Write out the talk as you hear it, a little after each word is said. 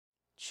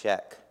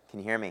Check. Can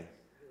you hear me?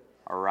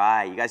 All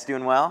right. You guys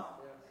doing well?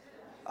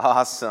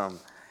 Awesome.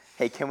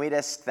 Hey, can we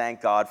just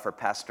thank God for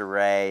Pastor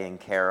Ray and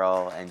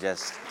Carol and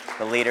just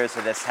the leaders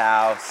of this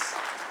house?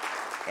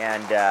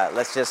 And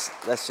let's just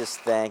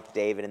thank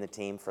David and the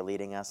team for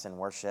leading us in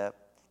worship.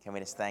 Can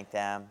we just thank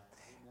them?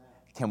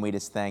 Can we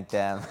just thank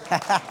them?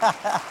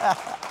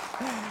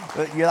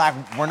 You're like,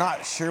 we're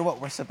not sure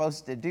what we're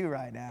supposed to do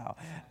right now.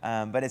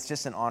 But it's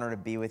just an honor to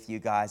be with you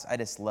guys. I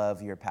just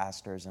love your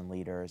pastors and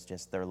leaders,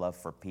 just their love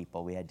for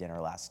people. We had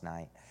dinner last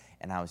night,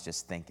 and I was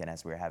just thinking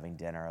as we were having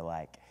dinner,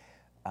 like,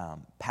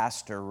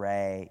 Pastor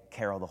Ray,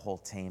 Carol, the whole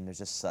team, there's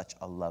just such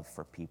a love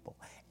for people.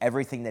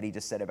 Everything that he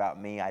just said about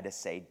me, I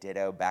just say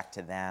ditto back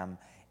to them.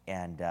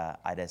 And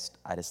I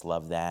just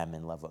love them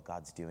and love what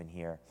God's doing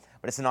here.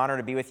 But it's an honor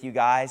to be with you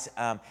guys.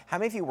 How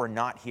many of you were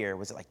not here?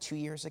 Was it like 2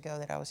 years ago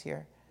that I was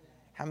here?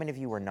 How many of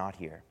you were not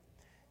here?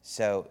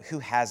 So who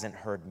hasn't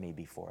heard me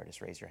before?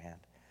 Just raise your hand.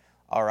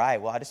 All right.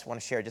 Well, I just want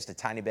to share just a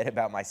tiny bit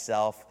about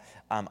myself.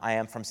 I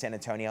am from San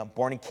Antonio,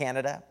 born in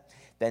Canada,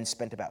 then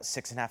spent about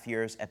 6.5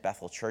 years at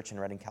Bethel Church in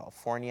Redding,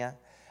 California,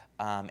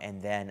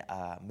 and then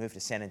moved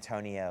to San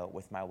Antonio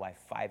with my wife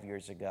 5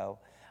 years ago.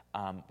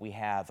 We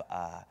have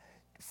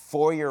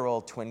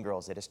 4-year-old twin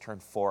girls that just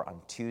turned 4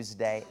 on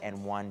Tuesday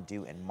and 1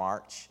 due in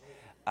March.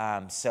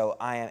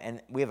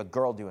 And we have a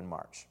girl due in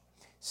March.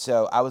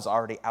 So I was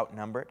already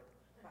outnumbered.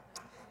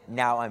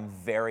 Now I'm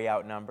very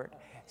outnumbered.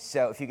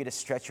 So if you could just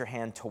stretch your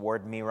hand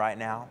toward me right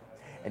now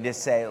and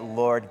just say,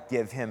 Lord,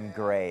 give him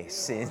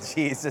grace in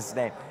Jesus'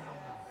 name.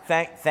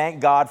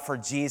 Thank God for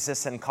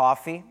Jesus and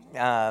coffee.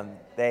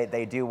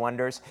 They do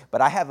wonders.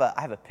 But I have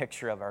a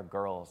picture of our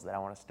girls that I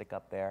want to stick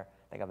up there.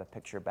 I think I have a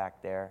picture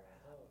back there.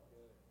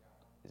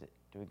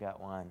 Do we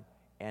got one?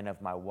 And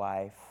of my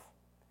wife.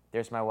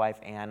 There's my wife,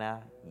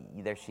 Anna.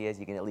 There she is.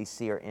 You can at least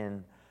see her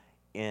in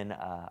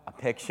a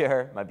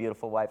picture. My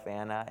beautiful wife,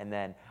 Anna. And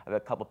then I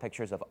have a couple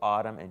pictures of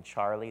Autumn and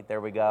Charlie.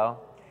 There we go.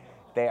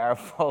 They are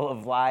full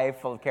of life,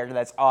 full of character.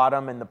 That's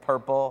Autumn in the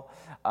purple.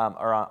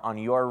 Or on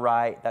your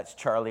right, that's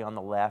Charlie on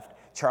the left.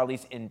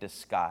 Charlie's in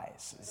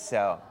disguise.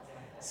 So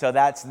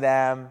that's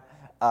them.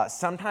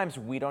 Sometimes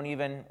we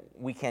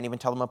can't even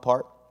tell them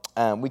apart.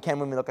 We can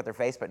when we look at their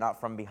face, but not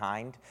from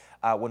behind.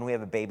 When we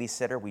have a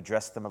babysitter, we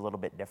dress them a little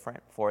bit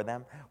different for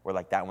them. We're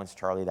like, that one's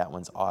Charlie, that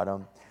one's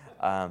Autumn,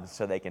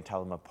 so they can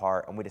tell them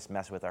apart. And we just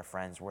mess with our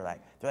friends. They're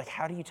like,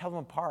 how do you tell them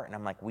apart? And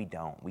I'm like, we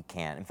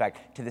can't. In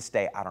fact, to this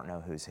day, I don't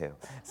know who's who.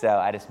 So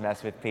I just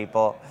mess with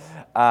people.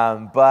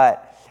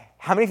 But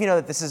how many of you know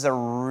that this is a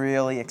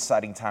really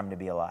exciting time to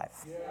be alive?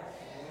 Yes.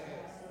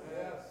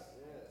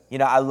 You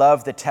know, I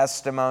love the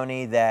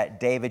testimony that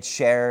David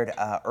shared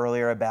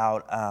earlier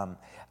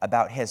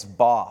about his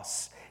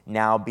boss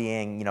now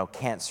being,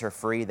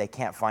 cancer-free. They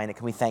can't find it.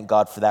 Can we thank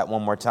God for that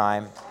one more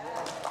time?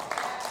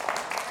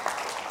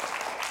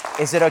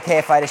 Is it okay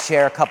if I just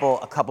share a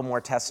couple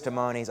more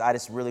testimonies? I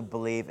just really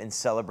believe in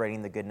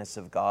celebrating the goodness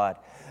of God.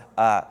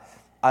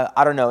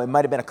 I don't know. It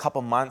might have been a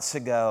couple months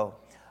ago.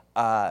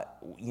 I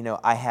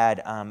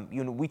had,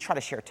 we try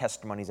to share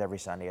testimonies every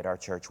Sunday at our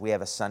church. We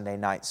have a Sunday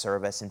night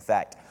service. In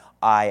fact,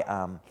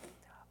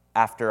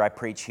 after I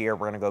preach here,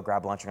 we're going to go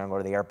grab lunch. We're going to go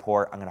to the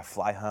airport. I'm going to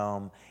fly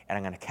home, and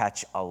I'm going to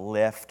catch a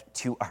lift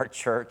to our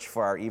church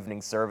for our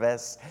evening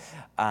service.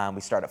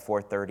 We start at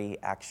 4:30,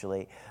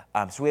 actually.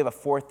 So we have a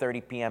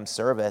 4:30 p.m.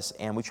 service,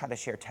 and we try to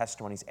share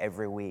testimonies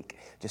every week,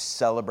 just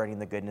celebrating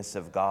the goodness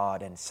of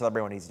God and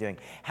celebrating what he's doing.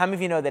 How many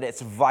of you know that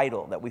it's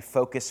vital that we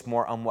focus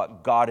more on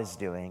what God is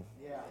doing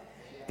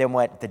than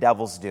what the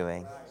devil's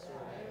doing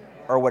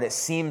or what it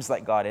seems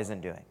like God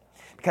isn't doing?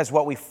 Because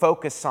what we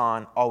focus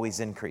on always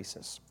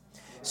increases.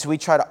 So we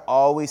try to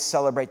always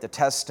celebrate the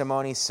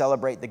testimony,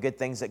 celebrate the good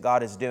things that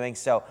God is doing.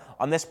 So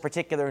on this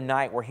particular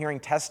night, we're hearing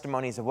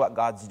testimonies of what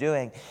God's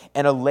doing.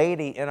 And a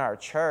lady in our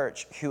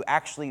church who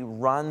actually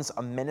runs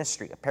a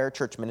ministry, a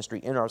parachurch ministry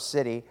in our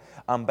city,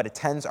 but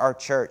attends our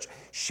church,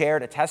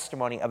 shared a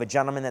testimony of a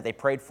gentleman that they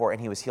prayed for, and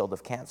he was healed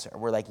of cancer.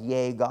 We're like,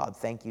 yay, God,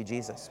 thank you,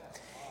 Jesus.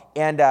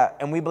 And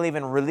we believe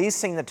in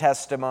releasing the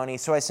testimony.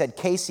 So I said,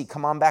 Casey,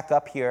 come on back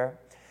up here.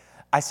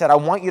 I said, I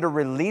want you to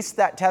release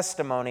that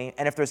testimony,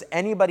 and if there's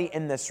anybody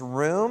in this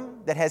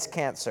room that has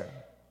cancer,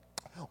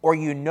 or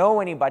you know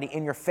anybody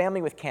in your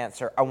family with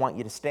cancer, I want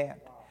you to stand.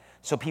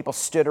 So people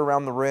stood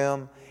around the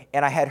room,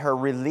 and I had her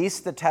release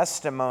the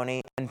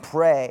testimony and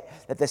pray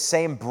that the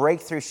same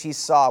breakthrough she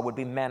saw would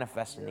be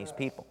manifest in these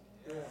people.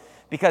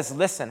 Because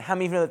listen, how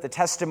many of you know that the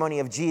testimony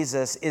of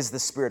Jesus is the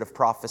spirit of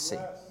prophecy?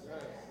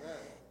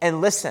 And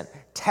listen,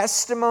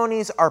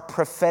 testimonies are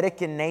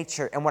prophetic in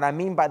nature. And what I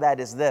mean by that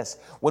is this.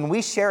 When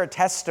we share a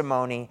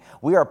testimony,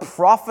 we are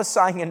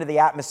prophesying into the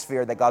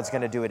atmosphere that God's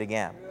going to do it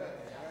again.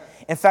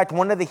 In fact,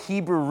 one of the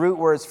Hebrew root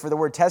words for the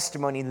word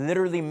testimony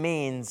literally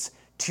means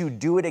to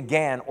do it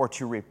again or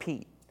to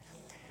repeat.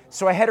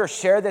 So I had her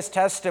share this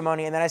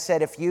testimony, and then I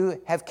said, if you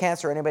have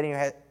cancer, or anybody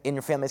in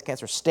your family has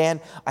cancer,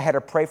 stand. I had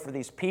her pray for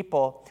these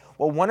people.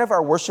 Well, one of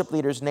our worship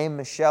leaders named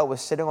Michelle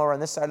was sitting over on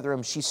this side of the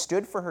room. She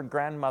stood for her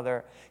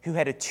grandmother who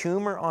had a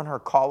tumor on her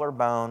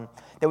collarbone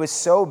that was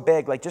so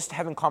big, like just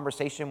having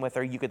conversation with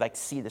her, you could like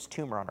see this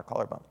tumor on her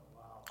collarbone.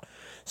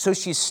 So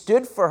she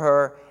stood for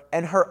her,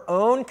 and her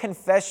own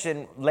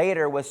confession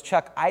later was,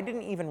 Chuck, I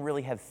didn't even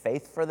really have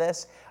faith for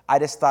this. I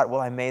just thought,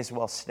 well, I may as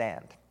well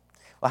stand.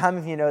 Well, how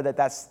many of you know that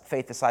that's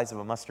faith the size of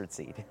a mustard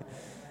seed?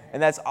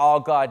 And that's all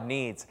God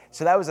needs.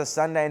 So that was a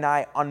Sunday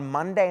night. On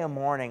Monday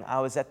morning, I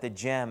was at the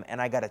gym,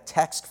 and I got a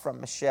text from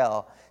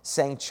Michelle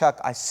saying,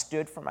 Chuck, I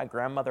stood for my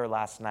grandmother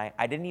last night.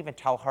 I didn't even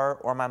tell her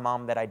or my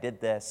mom that I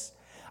did this.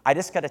 I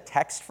just got a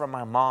text from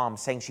my mom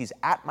saying she's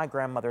at my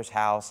grandmother's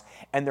house,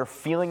 and they're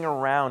feeling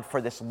around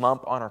for this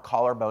lump on her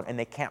collarbone, and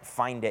they can't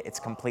find it. It's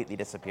completely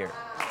disappeared.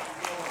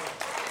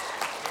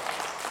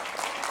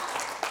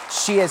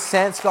 She has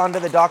since gone to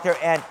the doctor,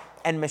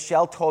 and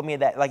Michelle told me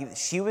that like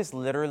she was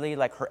literally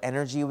like her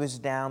energy was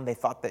down. They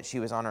thought that she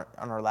was on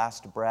her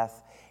last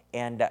breath.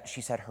 And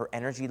she said her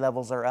energy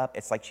levels are up.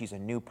 It's like she's a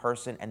new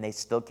person, and they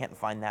still can't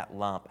find that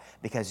lump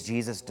because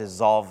Jesus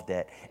dissolved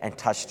it and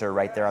touched her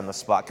right there on the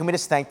spot. Can we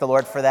just thank the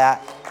Lord for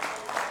that?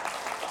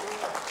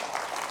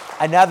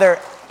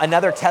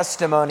 Another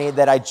testimony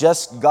that I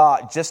just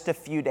got just a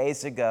few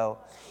days ago.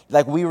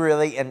 Like we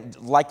really, and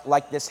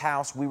like this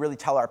house, we really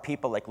tell our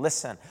people, like,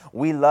 listen,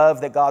 we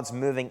love that God's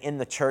moving in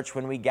the church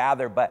when we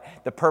gather, but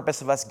the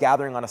purpose of us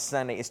gathering on a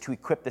Sunday is to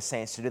equip the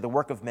saints to do the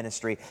work of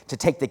ministry, to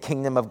take the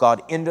kingdom of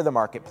God into the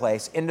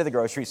marketplace, into the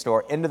grocery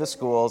store, into the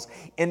schools,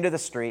 into the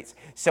streets.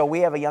 So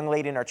we have a young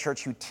lady in our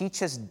church who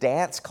teaches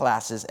dance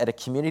classes at a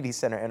community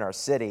center in our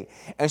city,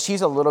 and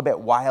she's a little bit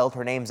wild.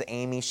 Her name's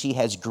Amy. She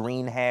has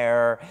green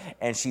hair,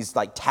 and she's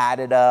like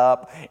tatted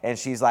up, and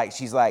she's like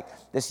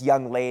this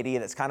young lady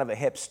that's kind of a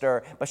hipster.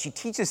 But she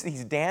teaches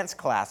these dance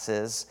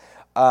classes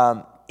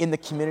in the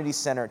community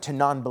center to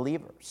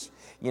non-believers,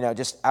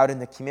 just out in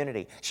the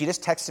community. She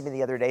just texted me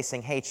the other day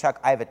saying, hey, Chuck,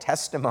 I have a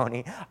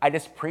testimony. I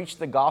just preached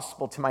the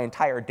gospel to my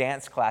entire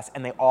dance class,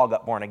 and they all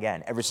got born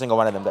again. Every single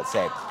one of them got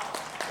saved.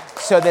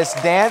 So this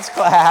dance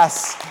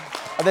class,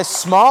 this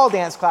small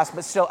dance class,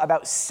 but still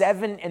about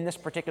 7 in this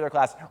particular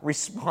class,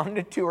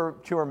 responded to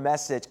her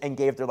message and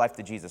gave their life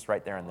to Jesus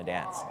right there in the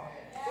dance.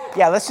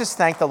 Yeah, let's just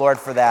thank the Lord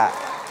for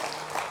that.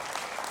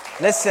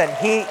 Listen,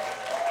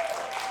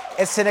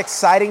 it's an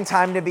exciting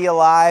time to be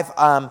alive.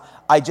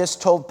 I just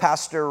told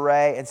Pastor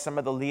Ray and some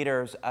of the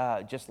leaders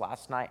just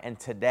last night and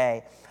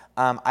today,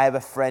 I have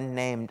a friend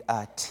named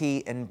T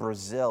in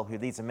Brazil who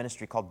leads a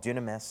ministry called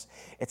Dunamis.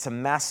 It's a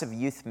massive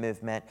youth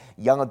movement,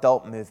 young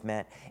adult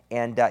movement,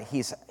 and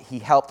he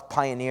helped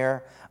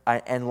pioneer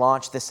and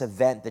launch this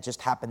event that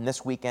just happened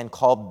this weekend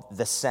called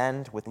The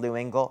Send with Lou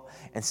Engle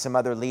and some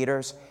other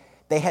leaders.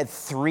 They had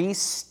 3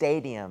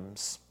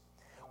 stadiums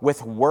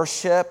with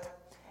worship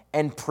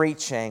and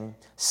preaching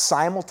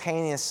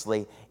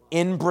simultaneously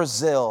in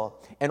Brazil.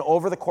 And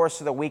over the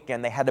course of the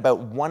weekend, they had about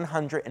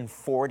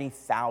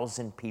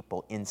 140,000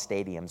 people in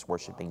stadiums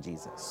worshiping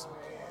Jesus.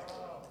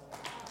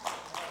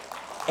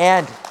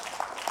 And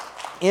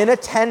in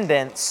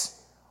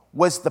attendance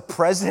was the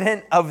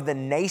president of the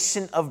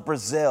nation of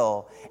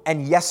Brazil.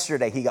 And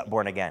yesterday he got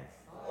born again.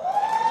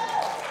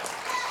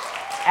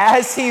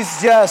 As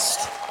he's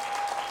just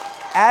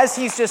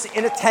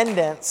in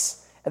attendance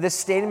at this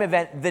stadium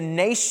event, the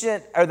nation,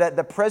 or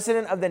the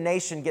president of the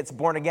nation gets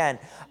born again.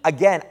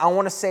 Again, I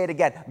want to say it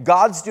again.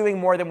 God's doing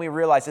more than we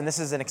realize, and this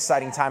is an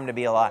exciting time to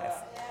be alive.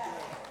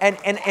 And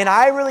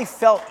I really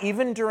felt,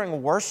 even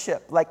during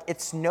worship, like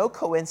it's no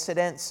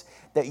coincidence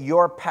that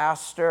your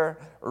pastor,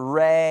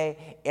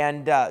 Ray,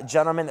 and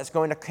gentleman that's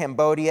going to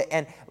Cambodia,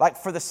 and like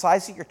for the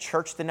size of your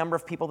church, the number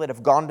of people that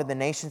have gone to the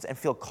nations and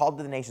feel called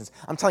to the nations.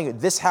 I'm telling you,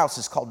 this house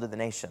is called to the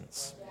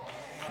nations.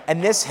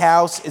 And this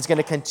house is going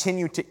to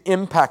continue to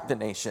impact the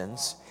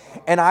nations.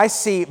 And I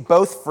see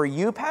both for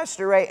you,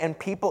 Pastor Ray, and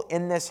people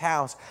in this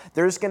house,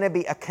 there's going to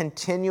be a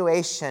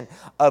continuation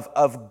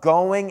of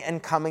going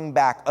and coming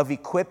back, of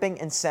equipping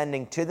and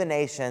sending to the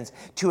nations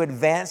to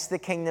advance the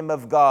kingdom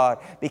of God,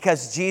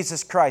 because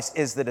Jesus Christ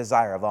is the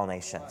desire of all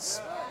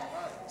nations.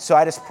 So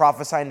I just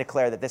prophesy and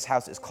declare that this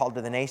house is called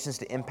to the nations,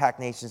 to impact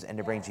nations, and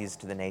to bring Jesus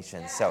to the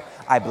nations. So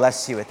I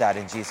bless you with that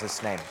in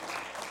Jesus' name.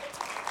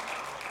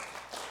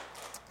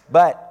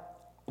 But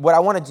what I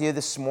want to do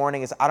this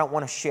morning is I don't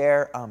want to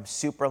share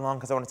super long,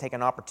 because I want to take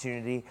an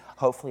opportunity,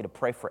 hopefully, to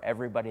pray for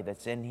everybody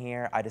that's in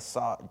here. I just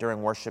saw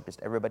during worship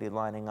just everybody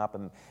lining up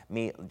and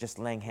me just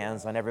laying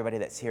hands on everybody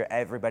that's here,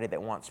 everybody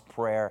that wants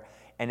prayer,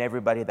 and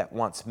everybody that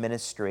wants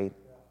ministry.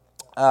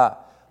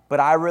 But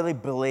I really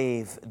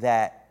believe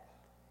that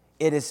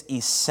it is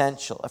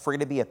essential, if we're going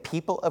to be a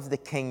people of the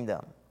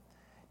kingdom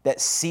that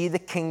see the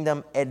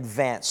kingdom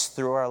advance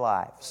through our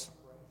lives,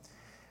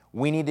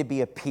 we need to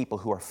be a people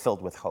who are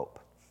filled with hope.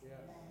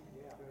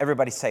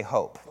 Everybody say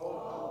hope.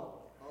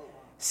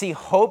 See,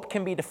 hope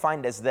can be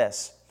defined as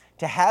this.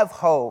 To have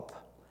hope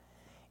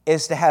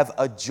is to have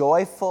a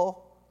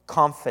joyful,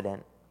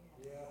 confident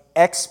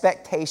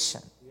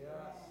expectation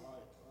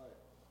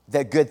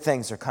that good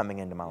things are coming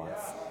into my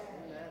life.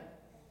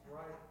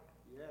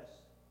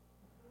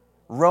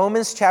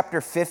 Romans chapter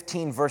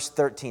 15, verse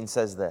 13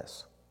 says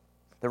this.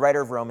 The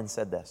writer of Romans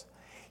said this.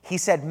 He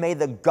said, may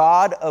the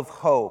God of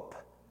hope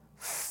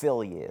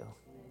fill you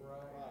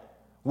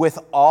with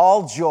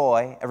all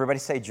joy, everybody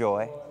say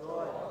joy,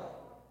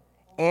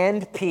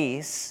 and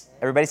peace,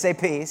 everybody say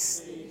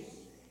peace,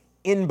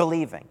 in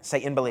believing,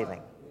 say in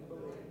believing,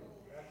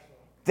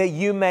 that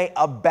you may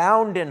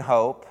abound in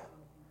hope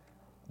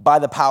by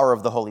the power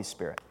of the Holy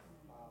Spirit.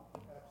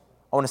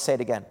 I want to say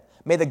it again.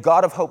 May the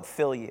God of hope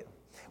fill you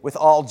with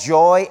all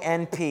joy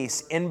and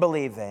peace in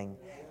believing,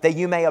 that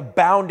you may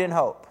abound in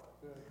hope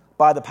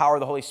by the power of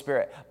the Holy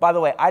Spirit. By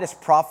the way, I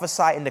just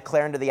prophesy and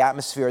declare into the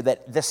atmosphere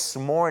that this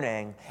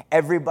morning,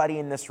 everybody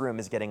in this room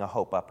is getting a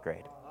hope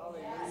upgrade.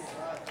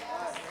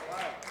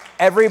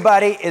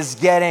 Everybody is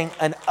getting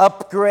an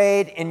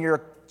upgrade in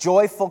your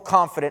joyful,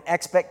 confident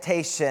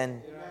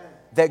expectation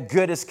that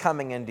good is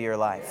coming into your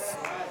life.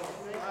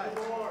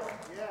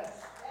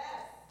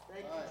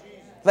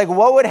 Like,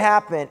 what would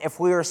happen if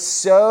we were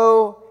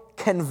so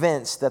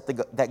convinced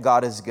that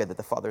God is good, that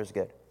the Father is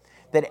good,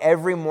 that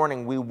every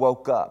morning we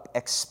woke up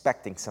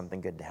expecting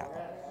something good to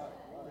happen?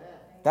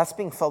 That's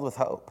being filled with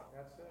hope.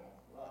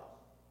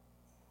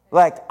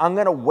 Like, I'm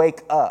going to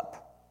wake up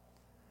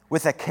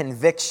with a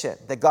conviction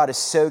that God is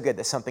so good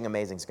that something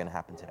amazing is going to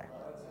happen today.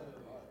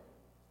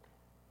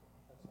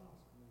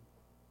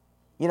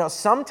 You know,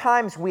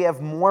 sometimes we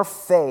have more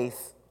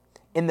faith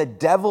in the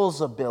devil's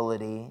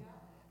ability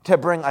to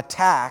bring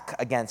attack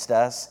against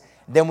us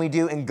than we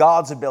do in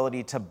God's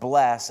ability to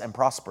bless and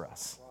prosper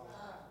us.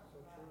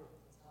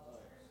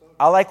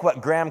 I like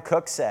what Graham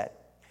Cook said.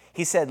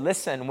 He said,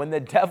 listen, when the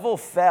devil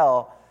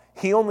fell,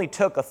 he only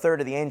took a third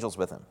of the angels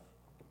with him.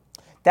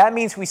 That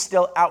means we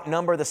still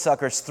outnumber the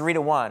suckers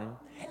 3-1,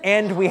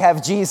 and we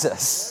have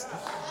Jesus.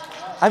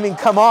 I mean,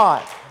 come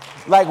on.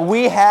 Like,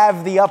 we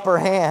have the upper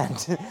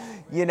hand.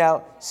 You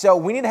know, so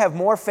we need to have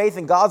more faith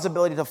in God's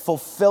ability to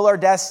fulfill our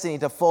destiny,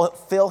 to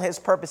fulfill His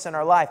purpose in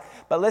our life.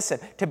 But listen,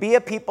 to be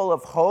a people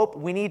of hope,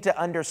 we need to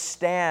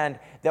understand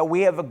that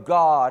we have a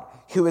God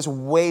who is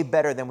way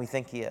better than we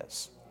think He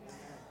is.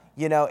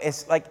 You know,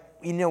 it's like,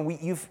 you know,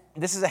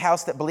 this is a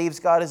house that believes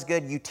God is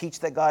good. You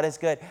teach that God is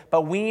good.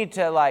 But we need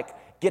to,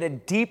 get a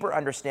deeper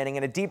understanding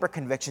and a deeper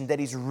conviction that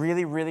He's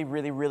really, really,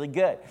 really, really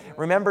good.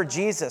 Remember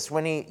Jesus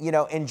when He,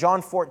 in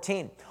John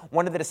 14,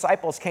 one of the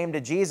disciples came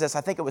to Jesus,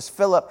 I think it was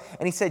Philip,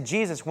 and he said,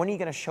 Jesus, when are you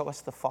going to show us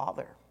the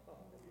Father?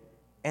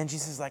 And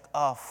Jesus is like,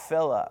 oh,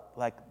 Philip,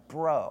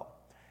 bro,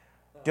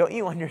 don't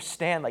you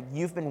understand?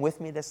 You've been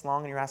with me this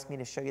long and you're asking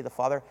me to show you the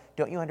Father.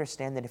 Don't you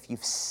understand that if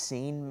you've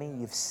seen me,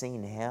 you've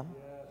seen Him?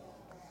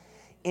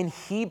 In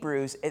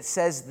Hebrews, it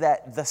says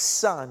that the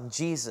Son,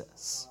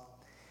 Jesus,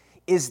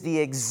 is the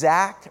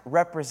exact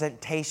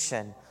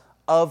representation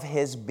of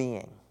His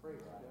being.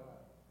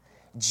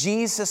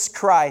 Jesus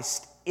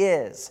Christ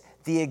is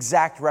the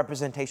exact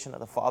representation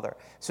of the Father.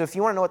 So if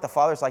you want to know what the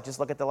Father's like,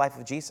 just look at the life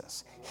of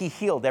Jesus. He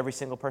healed every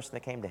single person that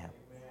came to Him.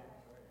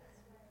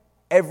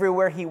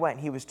 Everywhere He went,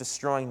 He was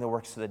destroying the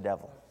works of the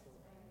devil.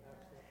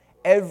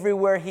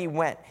 Everywhere He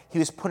went, He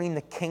was putting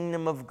the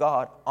kingdom of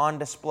God on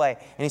display.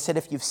 And He said,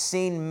 if you've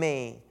seen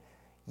me,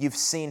 you've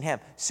seen Him.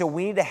 So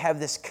we need to have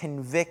this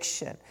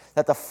conviction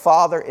that the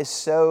Father is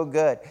so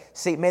good.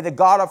 See, may the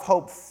God of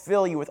hope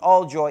fill you with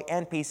all joy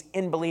and peace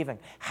in believing.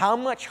 How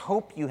much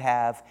hope you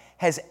have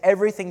has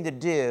everything to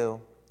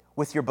do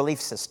with your belief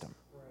system.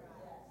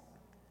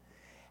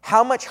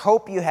 How much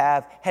hope you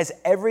have has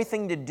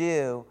everything to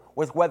do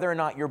with whether or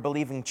not you're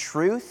believing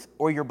truth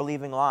or you're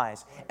believing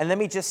lies. And let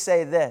me just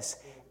say this.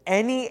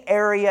 Any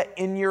area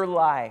in your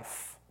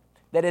life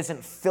that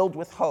isn't filled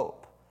with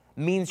hope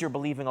means you're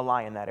believing a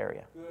lie in that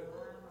area.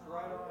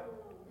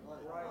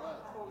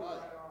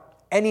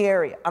 Any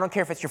area. I don't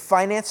care if it's your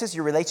finances,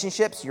 your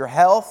relationships, your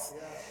health,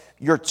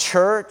 your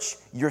church,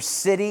 your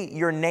city,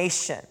 your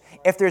nation.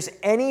 If there's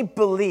any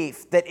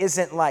belief that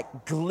isn't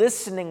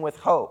glistening with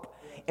hope,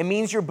 it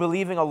means you're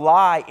believing a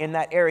lie in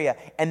that area,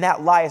 and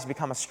that lie has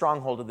become a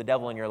stronghold of the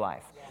devil in your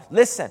life.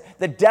 Listen,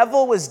 the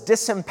devil was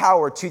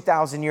disempowered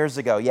 2,000 years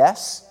ago,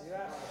 yes?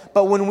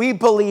 But when we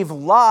believe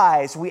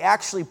lies, we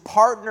actually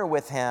partner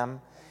with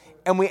him,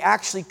 and we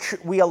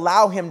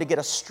allow him to get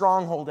a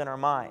stronghold in our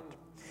mind.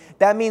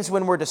 That means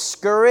when we're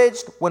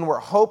discouraged, when we're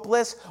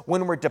hopeless,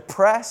 when we're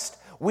depressed,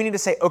 we need to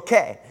say,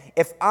 okay,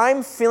 if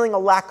I'm feeling a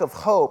lack of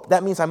hope,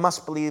 that means I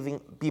must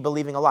be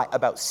believing a lie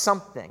about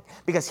something,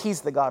 because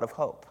He's the God of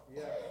hope.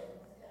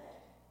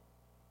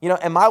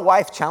 And my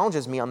wife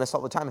challenges me on this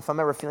all the time. If I'm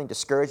ever feeling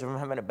discouraged, if I'm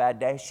having a bad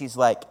day, she's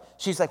like,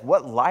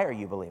 what lie are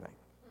you believing?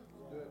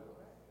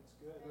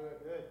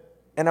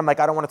 And I'm like,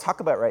 I don't want to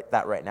talk about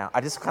that right now. I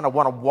just kind of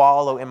want to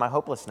wallow in my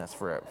hopelessness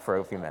for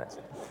a few minutes.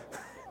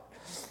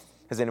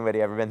 Has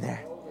anybody ever been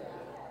there?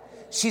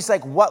 She's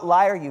like, what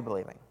lie are you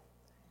believing?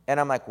 And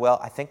I'm like, well,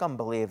 I think I'm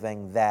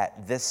believing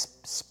that this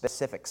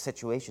specific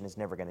situation is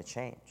never going to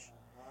change.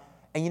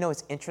 And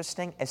it's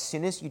interesting. As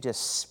soon as you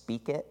just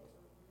speak it,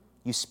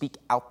 you speak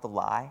out the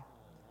lie,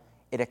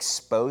 it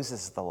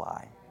exposes the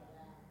lie.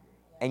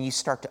 And you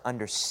start to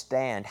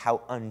understand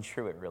how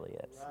untrue it really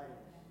is.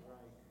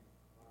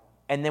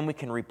 And then we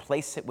can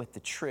replace it with the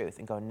truth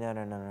and go, no,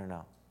 no, no, no,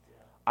 no.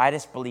 I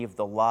just believe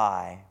the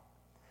lie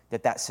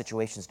that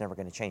situation is never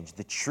going to change.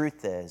 The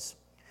truth is,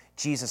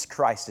 Jesus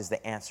Christ is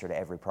the answer to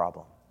every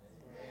problem.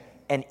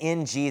 And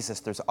in Jesus,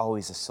 there's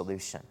always a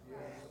solution.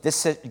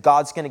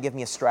 God's going to give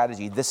me a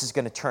strategy. This is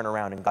going to turn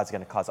around, and God's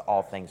going to cause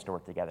all things to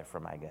work together for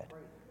my good.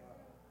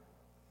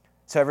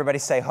 So everybody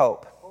say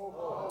hope.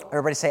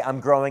 Everybody say,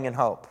 I'm growing in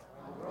hope.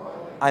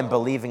 I'm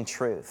believing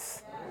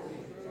truth.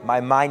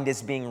 My mind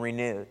is being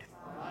renewed.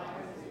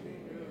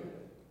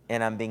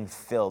 And I'm being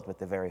filled with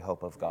the very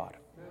hope of God.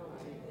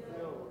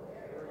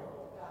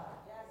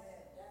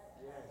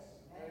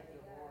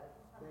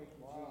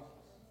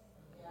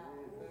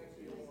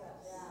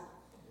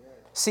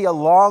 See,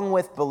 along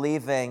with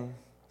believing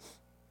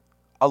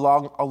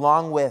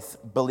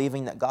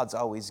that God's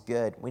always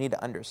good, we need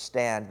to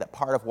understand that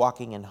part of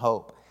walking in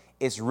hope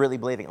is really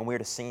believing, and we were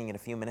just singing it a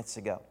few minutes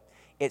ago.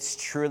 It's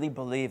truly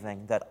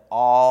believing that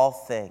all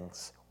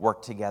things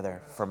work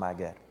together for my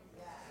good.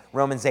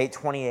 Romans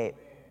 8:28.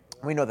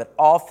 We know that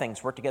all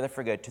things work together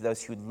for good to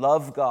those who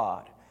love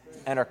God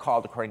and are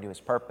called according to his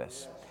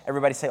purpose.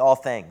 Everybody say all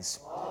things.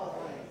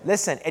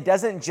 Listen, it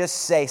doesn't just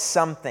say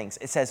some things.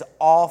 It says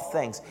all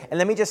things. And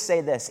let me just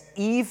say this.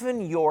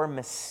 Even your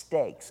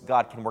mistakes,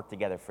 God can work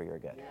together for your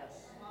good.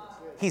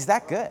 He's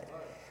that good.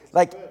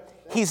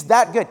 He's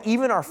that good.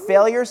 Even our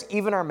failures,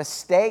 even our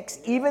mistakes,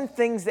 even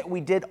things that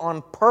we did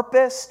on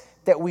purpose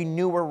that we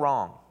knew were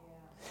wrong.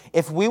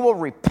 If we will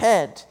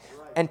repent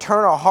and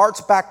turn our hearts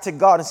back to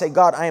God and say,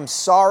 God, I am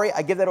sorry.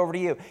 I give that over to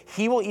you.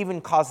 He will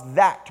even cause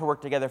that to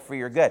work together for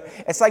your good.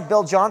 It's like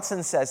Bill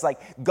Johnson says,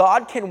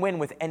 God can win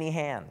with any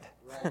hand.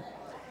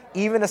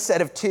 Even a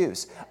set of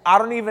twos. I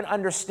don't even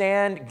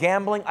understand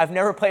gambling. I've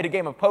never played a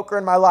game of poker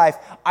in my life.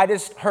 I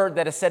just heard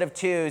that a set of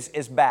twos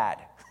is bad.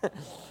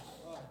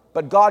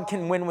 But God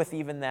can win with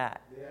even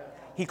that.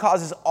 He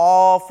causes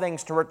all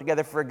things to work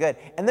together for good.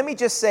 And let me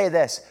just say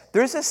this.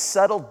 There's a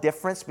subtle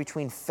difference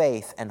between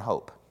faith and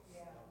hope.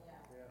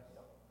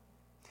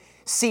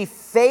 See,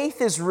 faith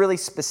is really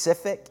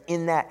specific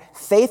in that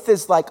faith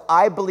is like,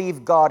 I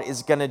believe God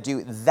is going to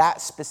do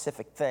that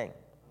specific thing.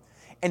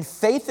 And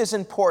faith is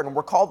important.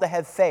 We're called to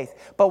have faith,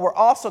 but we're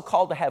also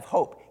called to have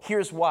hope.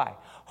 Here's why.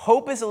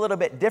 Hope is a little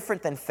bit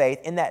different than faith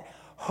in that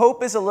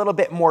hope is a little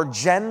bit more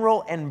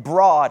general and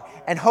broad.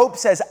 And hope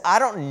says, I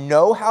don't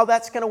know how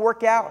that's going to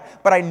work out,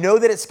 but I know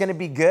that it's going to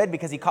be good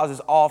because he causes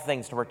all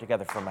things to work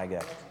together for my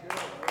good.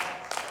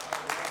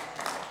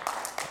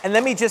 And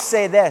let me just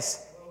say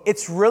this.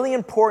 It's really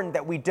important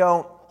that we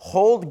don't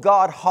hold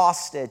God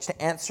hostage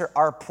to answer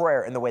our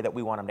prayer in the way that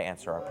we want him to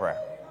answer our prayer.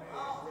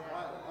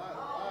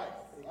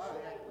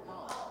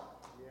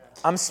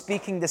 I'm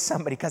speaking to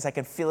somebody because I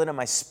can feel it in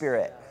my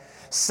spirit.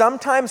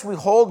 Sometimes we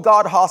hold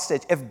God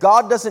hostage. If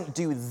God doesn't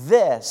do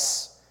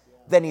this,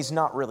 then he's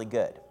not really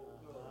good.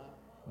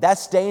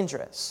 That's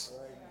dangerous.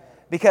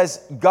 Because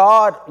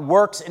God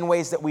works in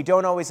ways that we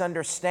don't always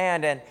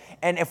understand.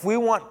 And if we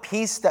want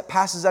peace that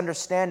passes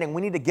understanding,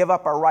 we need to give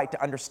up our right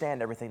to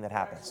understand everything that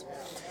happens.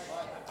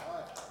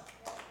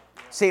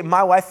 See,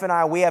 my wife and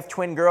I, we have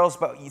twin girls,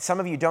 but some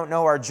of you don't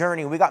know our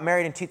journey. We got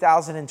married in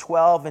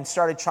 2012 and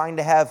started trying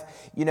to have,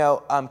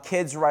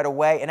 kids right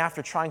away. And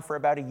after trying for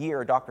about a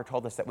year, a doctor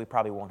told us that we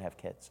probably won't have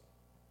kids.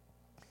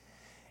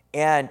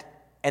 And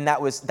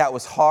that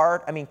was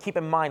hard. I mean, keep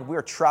in mind, we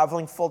were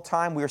traveling full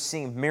time. We were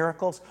seeing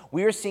miracles.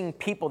 We were seeing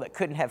people that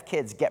couldn't have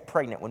kids get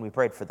pregnant when we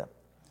prayed for them.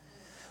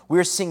 We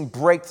were seeing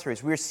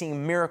breakthroughs. We were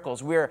seeing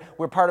miracles. We're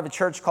part of a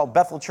church called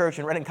Bethel Church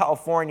in Redding,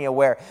 California,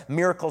 where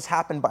miracles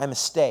happen by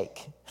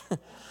mistake.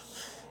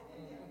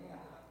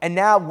 And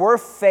now we're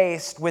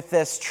faced with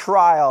this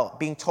trial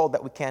being told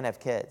that we can't have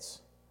kids.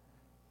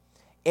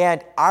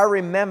 And I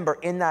remember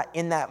in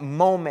that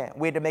moment,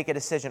 we had to make a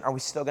decision. Are we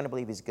still going to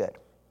believe he's good?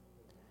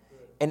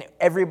 And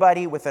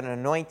everybody with an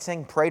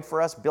anointing prayed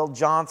for us. Bill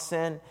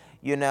Johnson,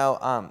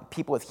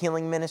 people with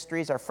healing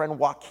ministries, our friend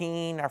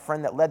Joaquin, our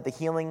friend that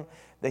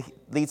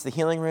leads the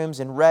healing rooms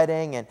in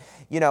Redding. And,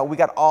 we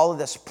got all of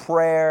this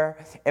prayer,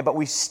 but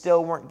we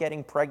still weren't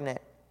getting pregnant.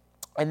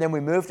 And then we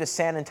moved to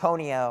San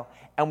Antonio,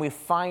 and we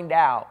find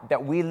out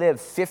that we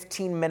live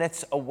 15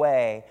 minutes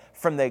away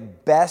from the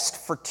best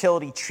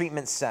fertility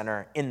treatment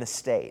center in the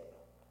state.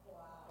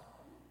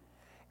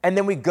 And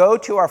then we go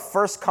to our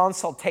first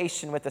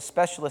consultation with the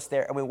specialist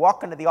there, and we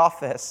walk into the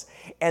office,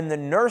 and the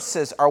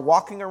nurses are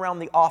walking around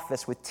the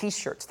office with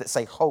T-shirts that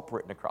say hope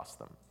written across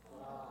them.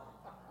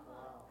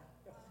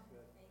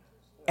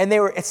 And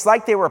it's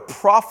like they were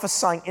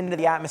prophesying into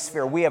the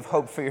atmosphere, we have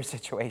hope for your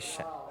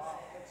situation.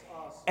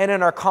 And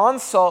in our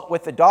consult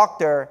with the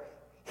doctor,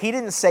 he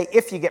didn't say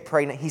if you get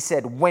pregnant, he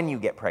said when you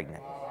get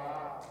pregnant.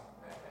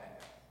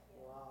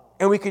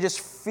 And we could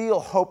just feel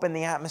hope in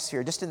the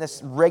atmosphere, just in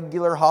this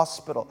regular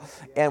hospital.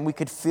 And we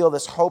could feel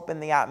this hope in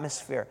the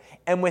atmosphere.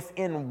 And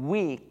within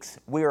weeks,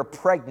 we were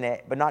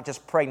pregnant, but not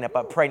just pregnant,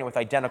 but pregnant with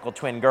identical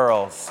twin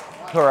girls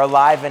who are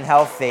alive and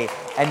healthy,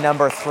 and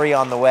number 3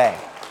 on the way.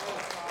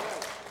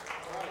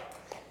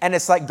 And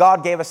it's like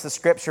God gave us the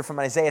scripture from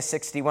Isaiah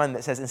 61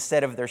 that says,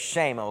 instead of their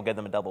shame, I will give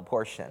them a double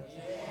portion.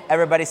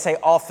 Everybody say,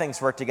 all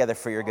things work together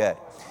for your good.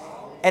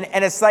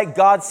 And it's like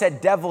God said,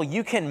 devil,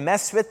 you can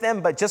mess with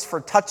them, but just for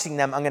touching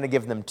them, I'm going to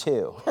give them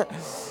two.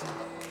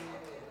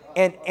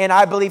 And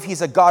I believe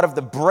he's a God of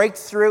the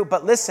breakthrough.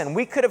 But listen,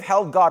 we could have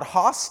held God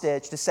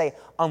hostage to say,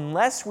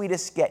 unless we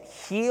just get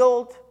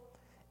healed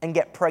and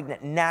get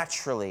pregnant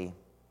naturally,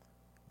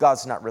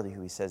 God's not really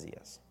who he says he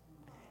is.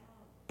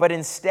 But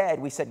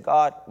instead, we said,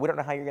 God, we don't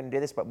know how you're going to do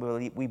this, but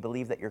we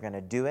believe that you're going to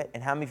do it.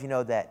 And how many of you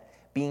know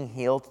that being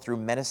healed through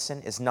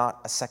medicine is not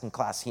a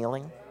second-class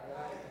healing?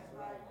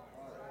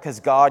 Because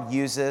God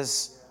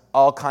uses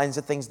all kinds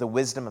of things, the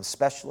wisdom of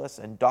specialists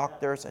and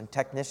doctors and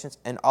technicians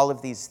and all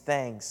of these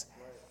things.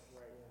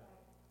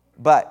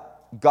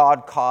 But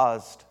God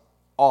caused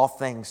all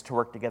things to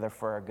work together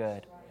for our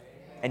good.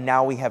 And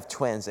now we have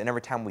twins. And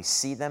every time we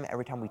see them,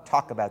 every time we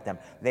talk about them,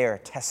 they are a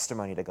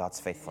testimony to God's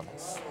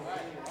faithfulness.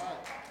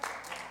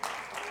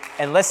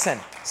 And listen,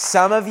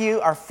 some of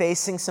you are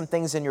facing some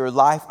things in your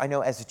life. I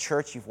know as a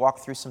church, you've walked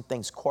through some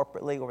things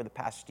corporately over the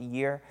past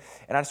year.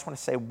 And I just want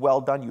to say,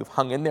 well done. You've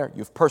hung in there.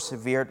 You've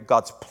persevered.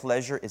 God's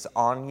pleasure is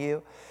on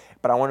you.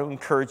 But I want to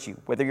encourage you,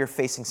 whether you're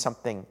facing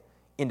something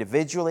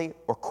individually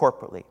or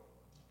corporately,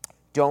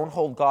 don't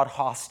hold God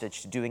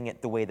hostage to doing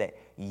it the way that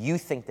you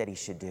think that he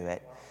should do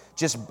it.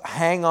 Just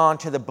hang on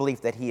to the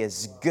belief that he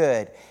is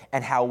good,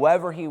 and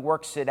however he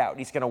works it out,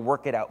 he's going to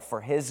work it out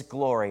for his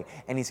glory,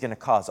 and he's going to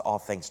cause all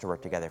things to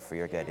work together for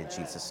your good in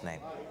Jesus' name.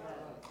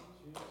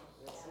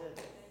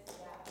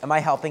 Am I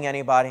helping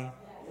anybody?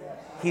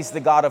 He's the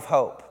God of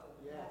hope,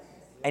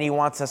 and he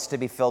wants us to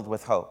be filled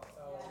with hope.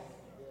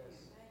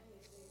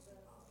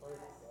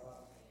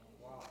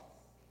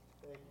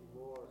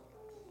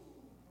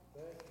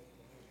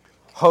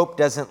 Hope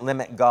doesn't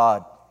limit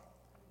God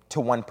to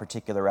one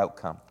particular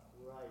outcome,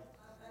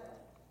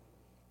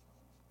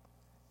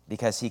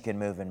 because he can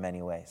move in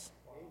many ways.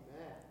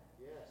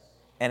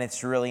 And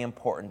it's really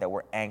important that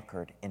we're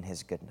anchored in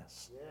his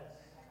goodness.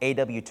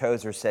 A.W.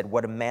 Tozer said,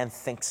 what a man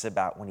thinks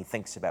about when he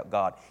thinks about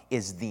God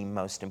is the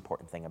most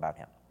important thing about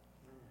him.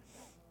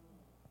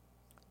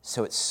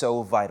 So it's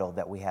so vital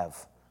that we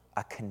have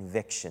a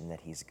conviction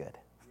that he's good.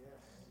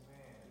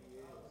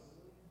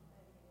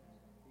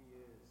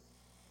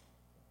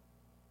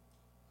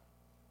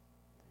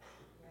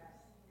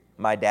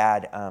 My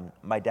dad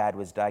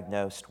was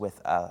diagnosed with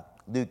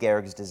Lou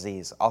Gehrig's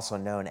disease, also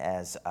known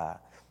as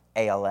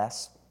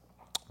ALS,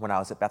 when I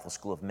was at Bethel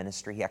School of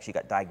Ministry. He actually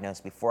got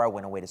diagnosed before I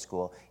went away to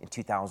school in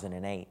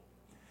 2008.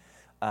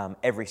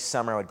 Every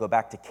summer I would go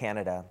back to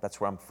Canada. That's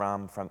where I'm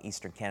from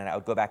Eastern Canada. I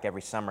would go back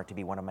every summer to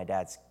be one of my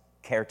dad's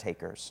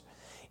caretakers.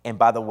 And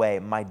by the way,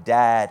 my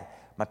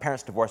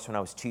parents divorced when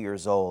I was 2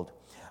 years old.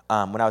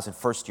 When I was in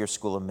first year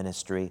school of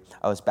ministry,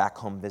 I was back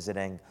home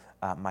visiting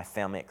my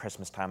family at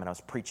Christmas time, and I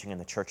was preaching in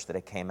the church that I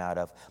came out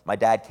of. My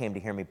dad came to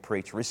hear me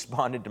preach,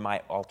 responded to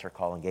my altar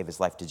call, and gave his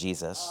life to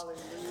Jesus.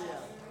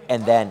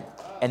 And then,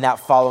 in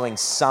that following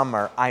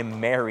summer, I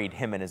married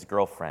him and his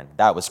girlfriend.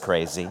 That was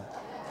crazy.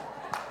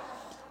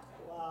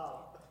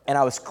 And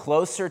I was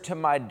closer to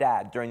my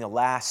dad during the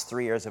last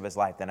 3 years of his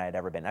life than I had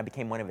ever been. I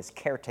became one of his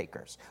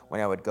caretakers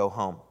when I would go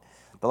home.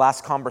 The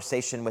last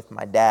conversation with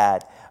my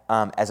dad,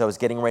 as I was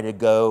getting ready to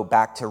go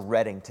back to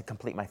Reading to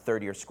complete my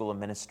third year school of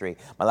ministry,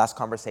 my last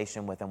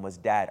conversation with him was,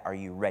 Dad, are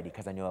you ready?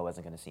 Because I knew I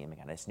wasn't going to see him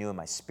again. I just knew in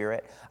my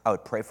spirit I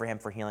would pray for him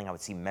for healing. I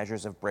would see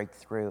measures of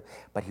breakthrough,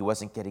 but he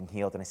wasn't getting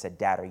healed. And I said,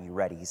 Dad, are you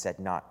ready? He said,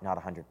 not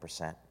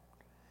 100%.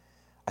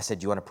 I said,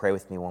 do you want to pray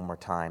with me one more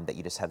time that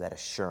you just have that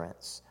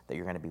assurance that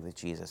you're going to be with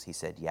Jesus? He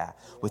said, yeah.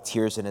 With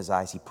tears in his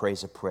eyes, he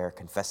prays a prayer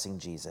confessing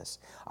Jesus.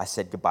 I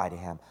said goodbye to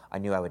him. I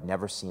knew I would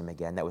never see him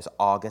again. That was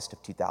August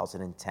of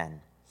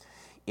 2010.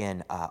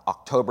 In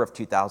October of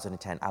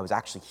 2010, I was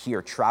actually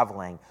here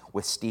traveling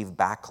with Steve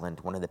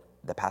Backlund, one of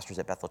the pastors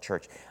at Bethel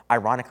Church.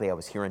 Ironically, I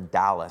was here in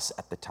Dallas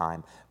at the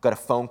time. Got a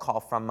phone call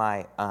from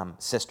my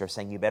sister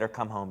saying, you better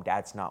come home.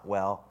 Dad's not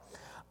well.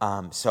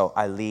 So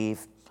I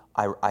leave.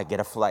 I get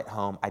a flight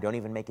home. I don't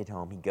even make it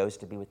home. He goes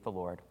to be with the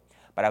Lord.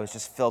 But I was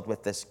just filled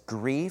with this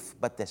grief,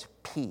 but this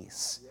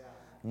peace,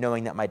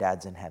 knowing that my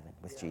dad's in heaven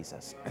with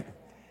Jesus.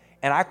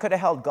 And I could have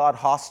held God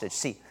hostage.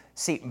 See,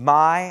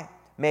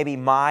 maybe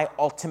my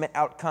ultimate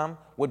outcome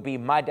would be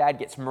my dad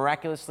gets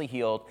miraculously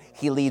healed.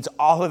 He leads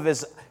all of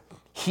his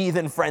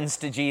heathen friends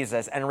to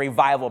Jesus, and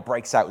revival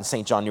breaks out in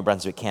St. John, New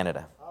Brunswick,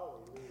 Canada.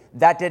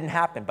 That didn't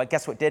happen, but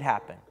guess what did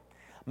happen?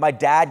 My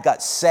dad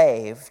got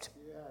saved.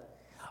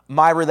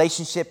 My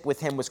relationship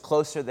with him was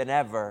closer than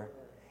ever.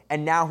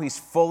 And now he's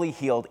fully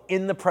healed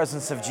in the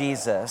presence of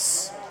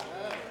Jesus,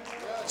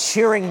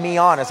 cheering me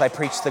on as I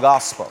preach the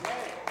gospel.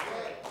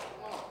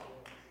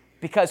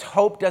 Because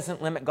hope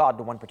doesn't limit God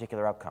to one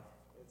particular outcome.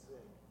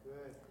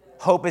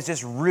 Hope is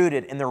just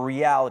rooted in the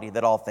reality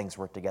that all things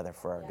work together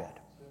for our good.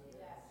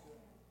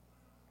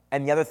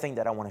 And the other thing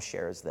that I want to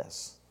share is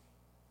this.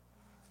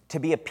 To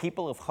be a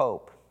people of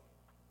hope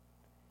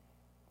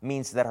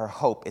means that our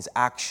hope is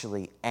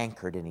actually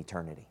anchored in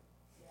eternity.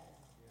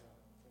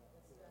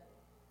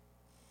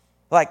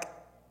 Like,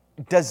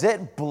 Does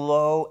it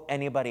blow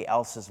anybody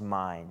else's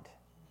mind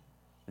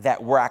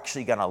that we're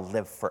actually going to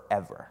live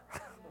forever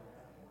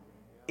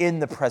in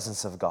the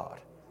presence of God?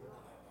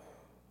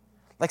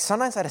 Like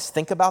sometimes I just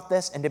think about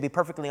this, and to be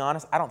perfectly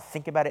honest, I don't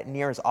think about it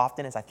near as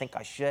often as I think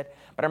I should.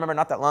 But I remember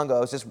not that long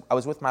ago, I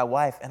was with my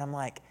wife, and I'm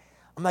like,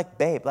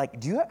 babe,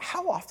 like,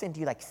 how often do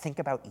you like think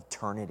about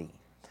eternity?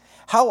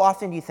 How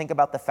often do you think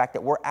about the fact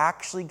that we're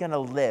actually going to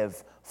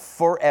live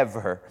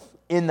forever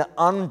in the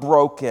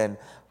unbroken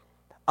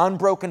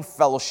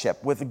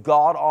fellowship with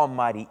God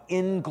Almighty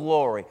in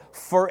glory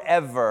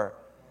forever?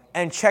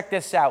 And check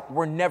this out,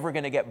 we're never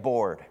going to get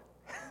bored.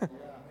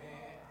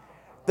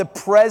 The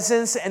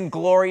presence and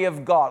glory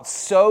of God,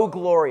 so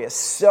glorious,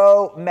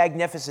 so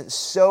magnificent,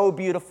 so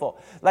beautiful.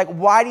 Like,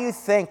 why do you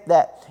think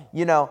that,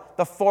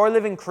 the four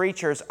living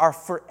creatures are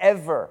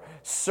forever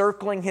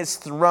circling his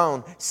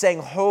throne, saying,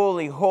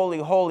 holy, holy,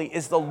 holy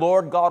is the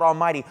Lord God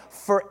Almighty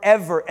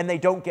forever, and they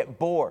don't get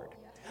bored?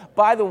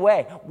 By the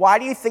way, why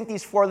do you think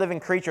these four living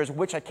creatures,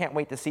 which I can't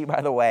wait to see,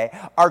 by the way,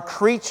 are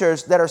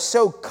creatures that are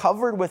so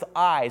covered with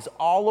eyes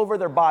all over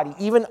their body,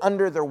 even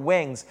under their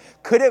wings?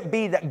 Could it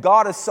be that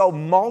God is so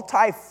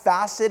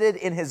multifaceted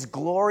in his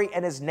glory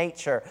and his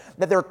nature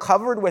that they're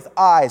covered with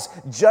eyes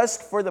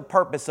just for the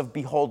purpose of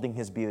beholding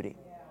his beauty?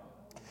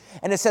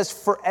 And it says,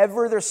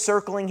 forever they're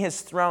circling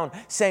his throne,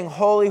 saying,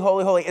 holy,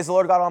 holy, holy is the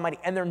Lord God Almighty,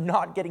 and they're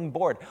not getting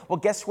bored. Well,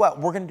 guess what?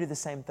 We're going to do the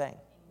same thing.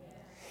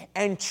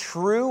 And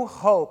true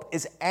hope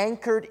is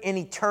anchored in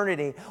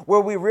eternity, where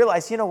we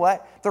realize, you know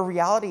what? The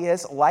reality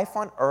is life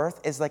on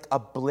earth is like a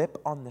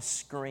blip on the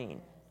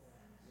screen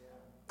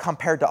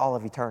compared to all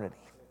of eternity.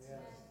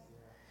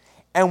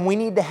 And we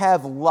need to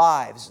have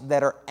lives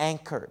that are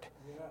anchored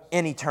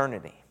in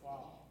eternity.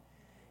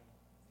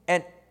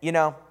 And,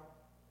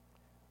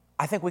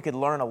 I think we could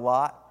learn a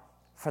lot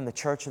from the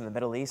church in the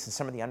Middle East and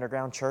some of the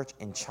underground church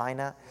in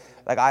China.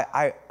 Like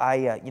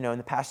in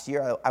the past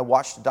year, I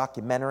watched a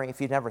documentary.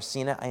 If you've never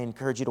seen it, I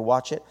encourage you to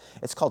watch it.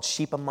 It's called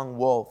Sheep Among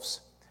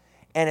Wolves.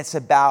 And it's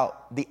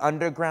about the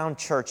underground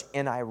church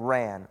in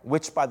Iran,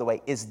 which, by the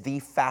way, is the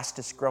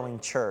fastest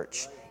growing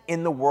church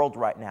in the world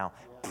right now,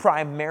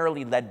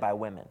 primarily led by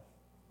women.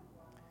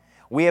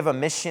 We have a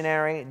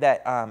missionary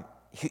that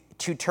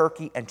to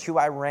Turkey and to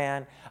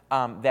Iran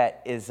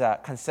that is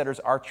considers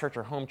our church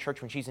her home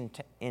church when she's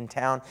in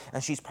town,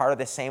 and she's part of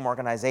the same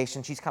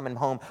organization. She's coming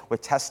home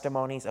with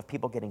testimonies of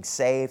people getting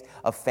saved,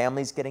 of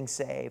families getting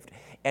saved.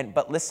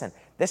 But listen,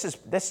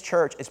 this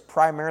church is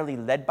primarily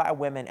led by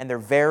women, and they're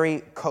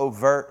very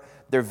covert.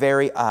 They're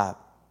very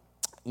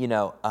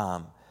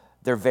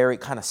they're very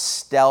kind of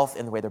stealth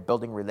in the way they're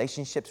building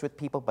relationships with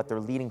people, but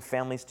they're leading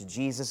families to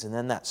Jesus, and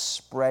then that's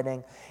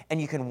spreading.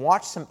 And you can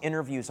watch some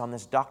interviews on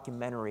this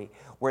documentary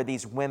where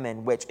these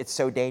women, which it's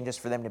so dangerous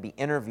for them to be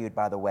interviewed,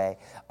 by the way,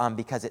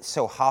 because it's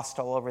so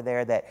hostile over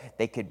there that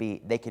they could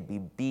be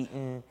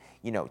beaten,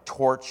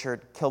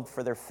 tortured, killed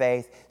for their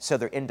faith. So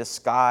they're in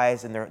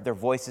disguise and their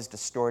voice is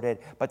distorted.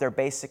 But they're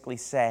basically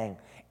saying,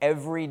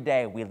 every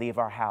day we leave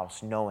our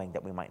house knowing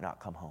that we might not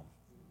come home.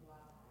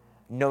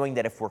 Knowing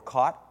that if we're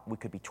caught, we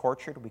could be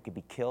tortured, we could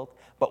be killed,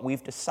 but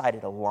we've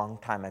decided a long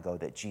time ago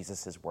that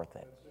Jesus is worth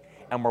it,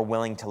 and we're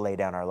willing to lay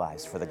down our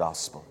lives for the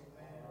gospel.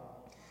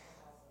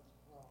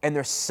 And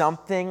there's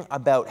something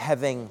about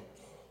having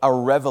a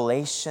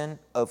revelation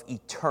of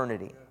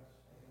eternity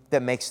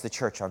that makes the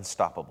church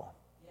unstoppable,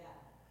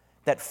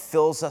 that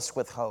fills us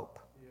with hope.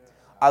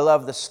 I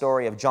love the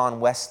story of John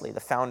Wesley, the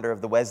founder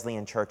of the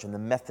Wesleyan Church and the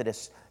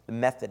Methodist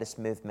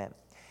movement.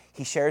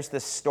 He shares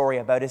this story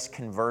about his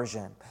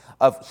conversion.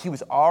 He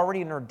was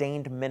already an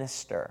ordained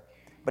minister,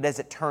 but as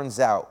it turns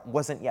out,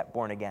 wasn't yet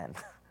born again.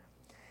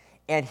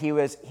 And he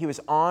was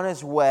on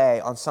his way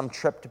on some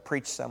trip to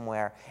preach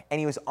somewhere, and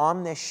he was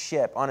on this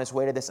ship on his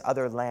way to this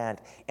other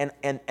land, and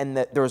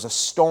there was a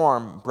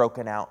storm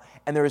broken out,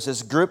 and there was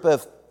this group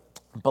of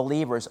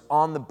believers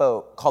on the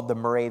boat called the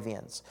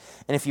Moravians.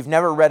 And if you've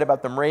never read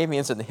about the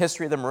Moravians and the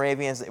history of the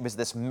Moravians, it was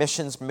this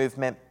missions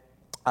movement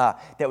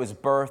that was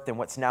birthed in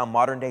what's now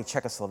modern-day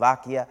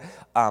Czechoslovakia,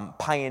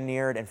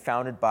 pioneered and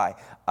founded by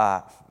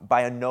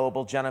a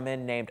noble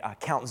gentleman named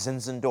Count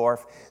Zinzendorf,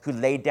 who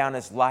laid down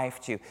his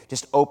life to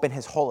just open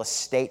his whole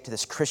estate to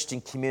this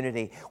Christian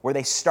community, where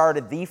they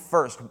started the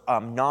first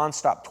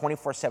nonstop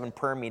 24/7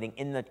 prayer meeting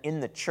in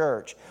the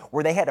church,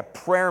 where they had a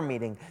prayer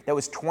meeting that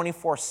was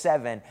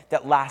 24/7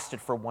 that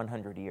lasted for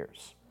 100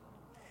 years.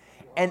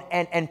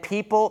 And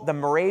people, the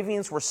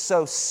Moravians, were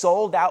so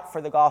sold out for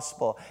the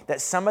gospel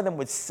that some of them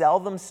would sell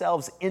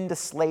themselves into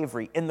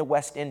slavery in the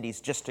West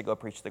Indies just to go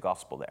preach the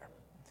gospel there.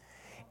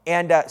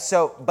 And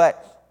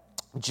but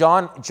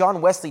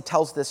John Wesley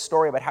tells this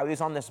story about how he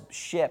was on this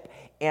ship,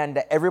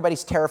 and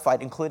everybody's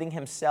terrified, including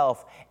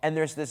himself. And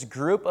there's this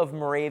group of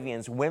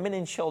Moravians, women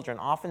and children,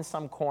 off in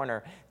some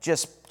corner,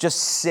 just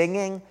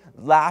singing,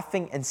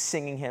 laughing, and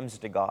singing hymns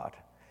to God.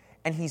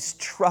 And he's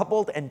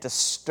troubled and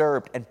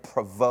disturbed and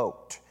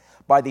provoked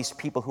by these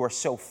people who are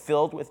so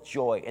filled with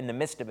joy in the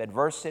midst of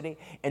adversity,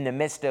 in the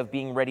midst of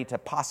being ready to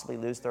possibly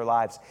lose their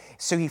lives.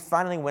 So he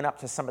finally went up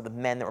to some of the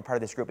men that were part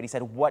of this group and he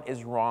said, what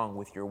is wrong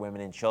with your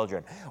women and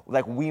children?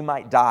 Like, we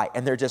might die.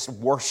 And they're just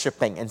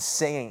worshiping and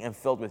singing and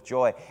filled with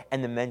joy.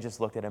 And the men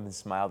just looked at him and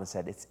smiled and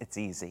said, it's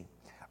easy.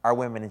 Our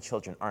women and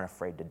children aren't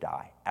afraid to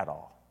die at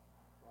all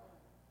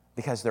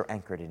because they're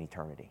anchored in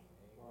eternity.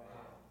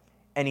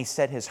 And he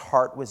said his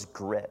heart was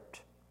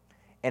gripped.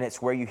 And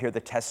it's where you hear the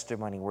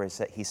testimony where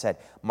he said,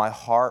 my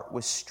heart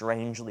was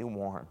strangely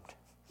warmed.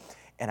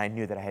 And I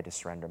knew that I had to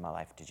surrender my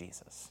life to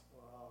Jesus.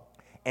 Wow.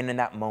 And in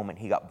that moment,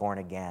 he got born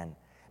again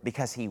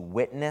because he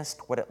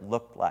witnessed what it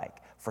looked like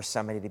for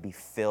somebody to be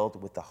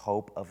filled with the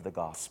hope of the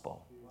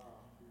gospel,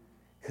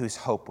 whose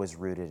hope was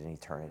rooted in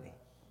eternity.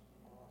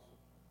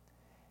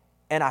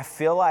 And I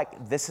feel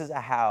like this is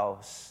a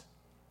house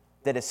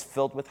that is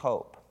filled with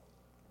hope,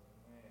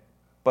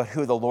 but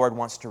who the Lord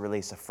wants to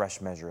release a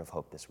fresh measure of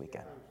hope this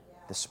weekend.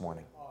 This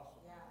morning.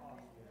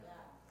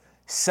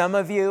 Some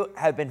of you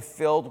have been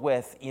filled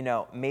with,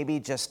 maybe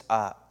just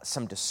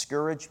some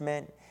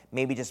discouragement,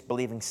 maybe just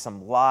believing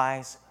some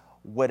lies,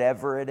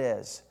 whatever it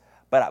is.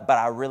 But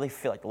I really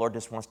feel like the Lord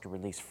just wants to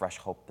release fresh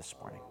hope this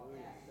morning.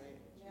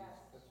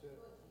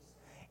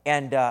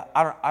 And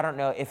I don't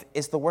know,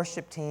 is the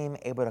worship team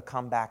able to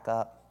come back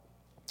up,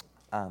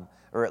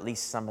 or at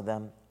least some of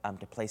them,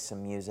 to play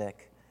some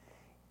music.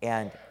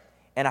 And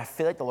I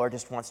feel like the Lord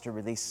just wants to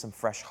release some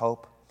fresh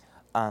hope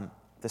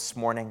this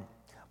morning.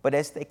 But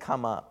as they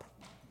come up,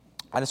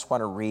 I just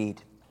want to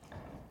read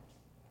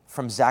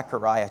from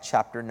Zechariah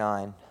chapter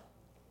 9.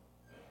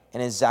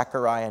 And in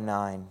Zechariah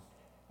 9,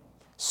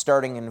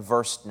 starting in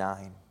verse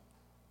 9,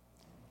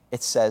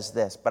 it says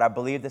this, but I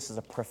believe this is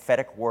a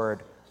prophetic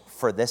word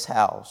for this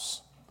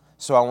house.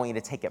 So I want you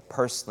to take it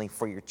personally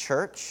for your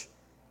church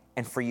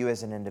and for you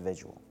as an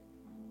individual.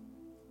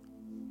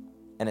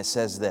 And it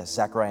says this,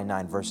 Zechariah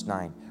 9, verse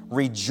 9.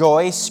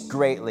 Rejoice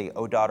greatly,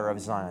 O daughter of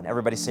Zion.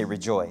 Everybody say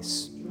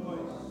rejoice.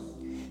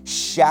 Rejoice.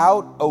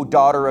 Shout, O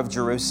daughter of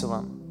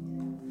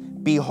Jerusalem.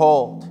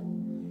 Behold,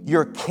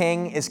 your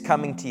king is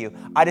coming to you.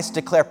 I just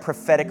declare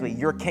prophetically,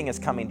 your king is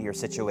coming to your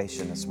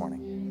situation this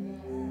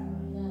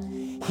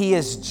morning. He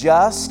is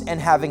just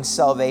and having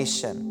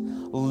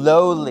salvation,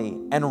 lowly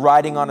and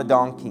riding on a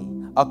donkey,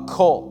 a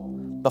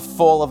colt, the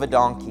foal of a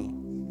donkey.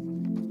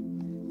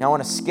 Now I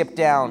want to skip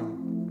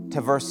down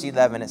to verse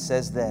 11. It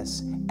says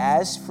this,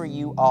 as for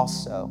you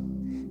also,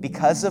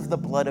 because of the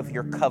blood of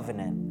your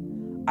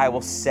covenant, I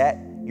will set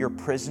your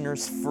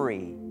prisoners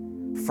free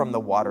from the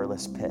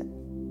waterless pit.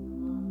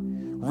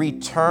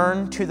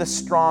 Return to the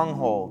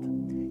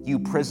stronghold, you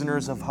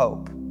prisoners of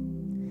hope.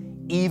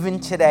 Even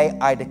today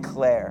I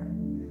declare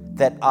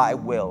that I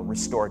will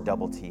restore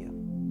double to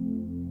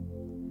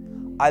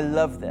you. I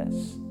love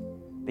this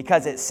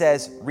because it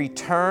says,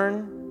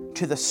 return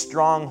to the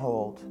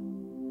stronghold,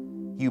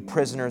 you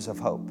prisoners of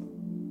hope.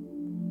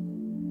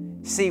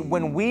 See,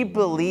 when we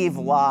believe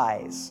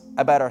lies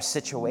about our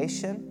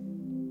situation,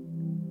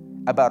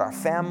 about our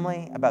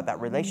family, about that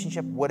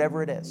relationship,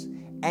 whatever it is,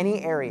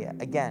 any area,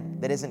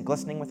 again, that isn't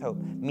glistening with hope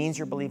means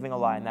you're believing a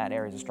lie, and that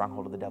area is a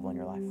stronghold of the devil in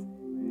your life.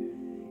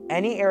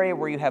 Any area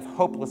where you have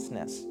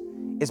hopelessness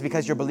is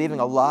because you're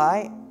believing a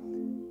lie,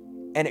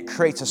 and it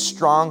creates a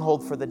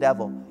stronghold for the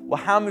devil.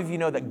 Well, how many of you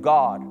know that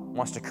God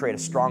wants to create a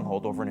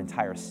stronghold over an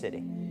entire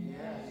city?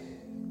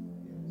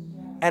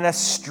 And a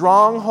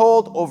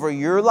stronghold over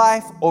your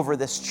life, over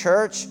this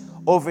church,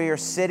 over your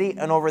city,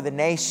 and over the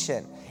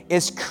nation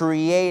is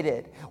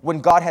created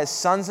when God has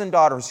sons and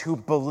daughters who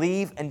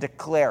believe and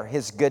declare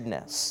His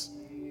goodness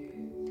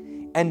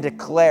and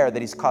declare that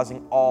He's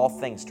causing all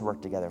things to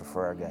work together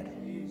for our good.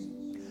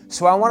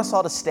 So I want us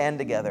all to stand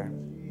together.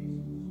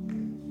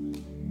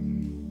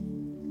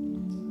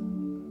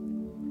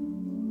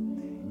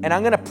 And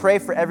I'm going to pray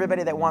for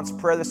everybody that wants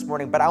prayer this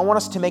morning, but I want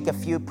us to make a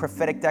few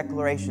prophetic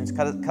declarations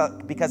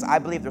because I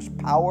believe there's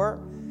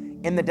power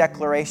in the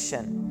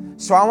declaration.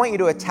 So I want you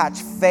to attach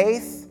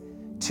faith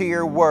to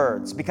your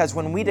words, because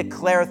when we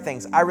declare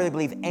things, I really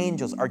believe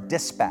angels are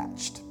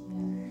dispatched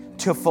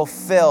to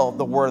fulfill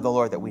the word of the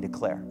Lord that we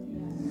declare.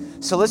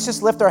 So let's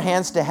just lift our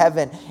hands to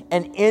heaven,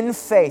 and in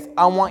faith,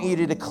 I want you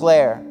to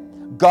declare,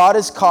 God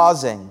is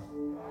causing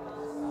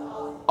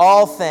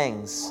all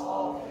things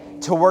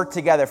to work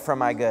together for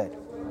my good.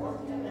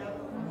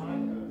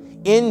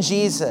 In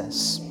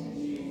Jesus,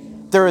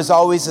 there is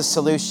always a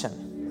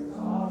solution.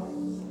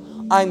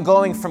 I'm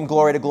going from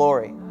glory to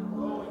glory.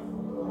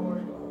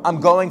 I'm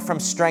going from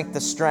strength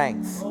to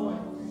strength.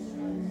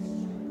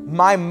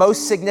 My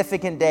most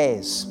significant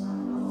days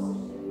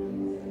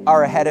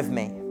are ahead of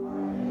me.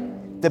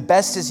 The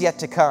best is yet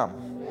to come.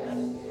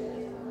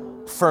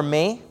 For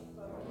me,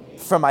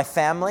 for my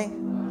family,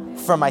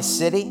 for my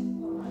city,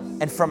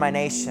 and for my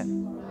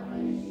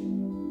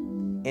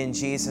nation. In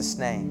Jesus'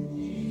 name.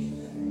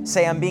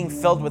 Say, I'm being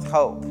filled with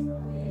hope.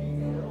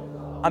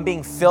 I'm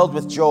being filled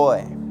with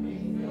joy.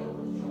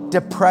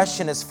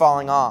 Depression is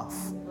falling off.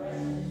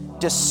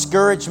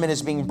 Discouragement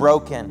is being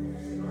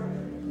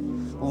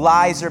broken.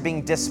 Lies are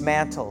being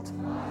dismantled.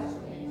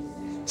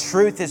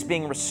 Truth is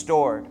being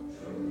restored.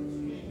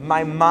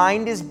 My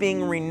mind is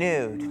being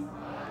renewed.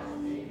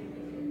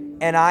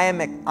 And I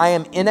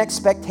am in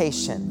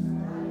expectation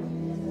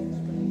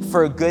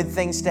for good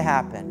things to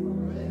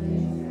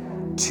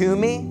happen to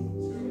me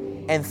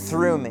and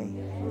through me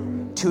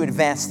to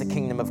advance the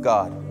kingdom of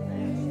God.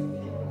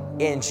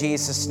 In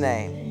Jesus'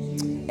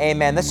 name,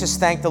 amen. Let's just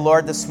thank the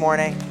Lord this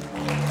morning.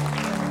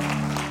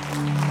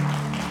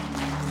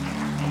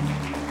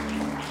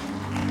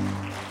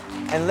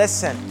 And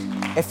listen,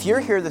 if you're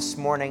here this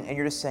morning and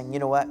you're just saying, you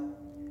know what?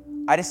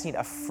 I just need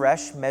a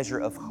fresh measure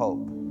of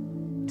hope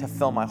to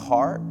fill my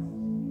heart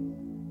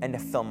and to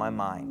fill my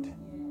mind.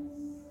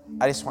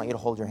 I just want you to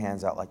hold your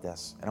hands out like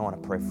this, and I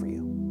want to pray for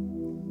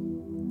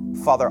you.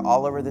 Father,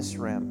 all over this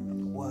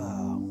room,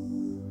 whoa,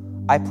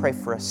 I pray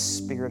for a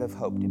spirit of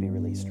hope to be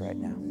released right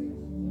now.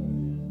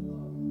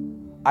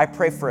 I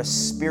pray for a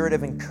spirit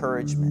of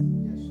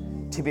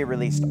encouragement to be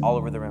released all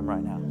over the room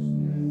right now.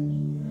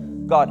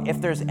 God, if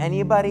there's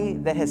anybody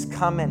that has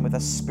come in with a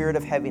spirit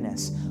of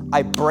heaviness,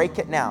 I break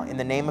it now in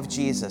the name of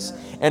Jesus,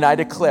 and I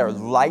declare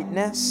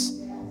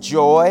lightness,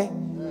 joy,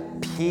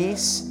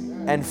 peace,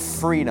 and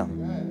freedom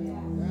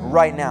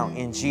right now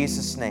in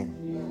Jesus' name.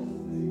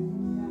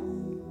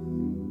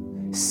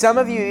 Some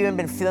of you have even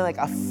been feeling like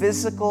a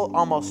physical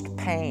almost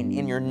pain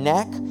in your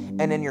neck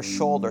and in your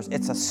shoulders.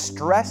 It's a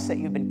stress that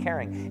you've been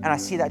carrying, and I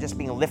see that just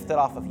being lifted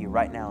off of you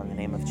right now in the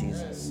name of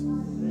Jesus.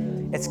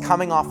 It's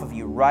coming off of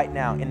you right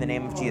now in the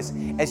name of Jesus.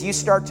 As you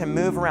start to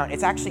move around,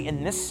 it's actually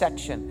in this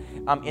section,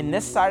 in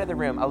this side of the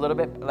room, a little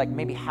bit, like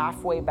maybe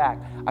halfway back.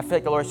 I feel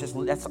like the Lord's just,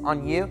 that's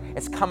on you.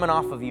 It's coming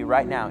off of you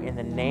right now in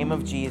the name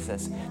of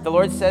Jesus. The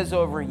Lord says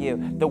over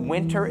you, the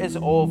winter is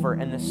over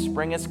and the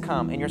spring has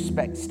come, and you're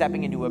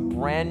stepping into a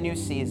brand new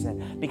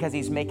season because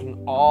He's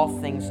making all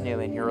things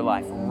new in your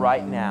life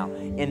right now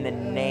in the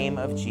name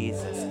of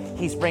Jesus.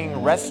 He's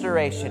bringing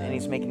restoration and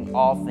He's making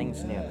all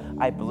things new.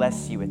 I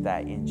bless you with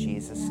that in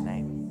Jesus'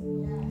 name.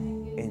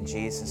 In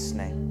Jesus'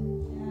 name.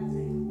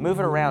 Move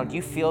it around. Do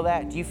you feel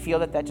that? Do you feel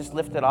that that just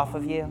lifted off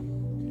of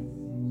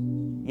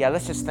you? Yeah,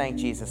 let's just thank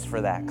Jesus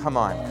for that. Come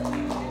on.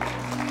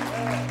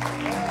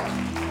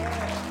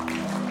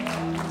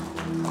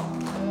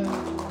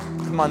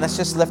 Come on, let's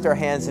just lift our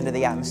hands into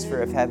the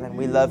atmosphere of heaven.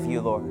 We love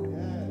you, Lord.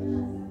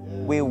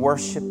 We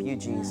worship you,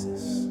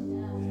 Jesus.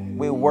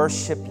 We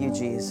worship you,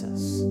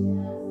 Jesus.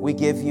 We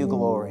give you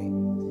glory.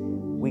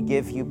 We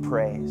give you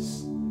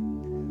praise.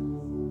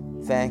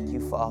 Thank you,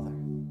 Father.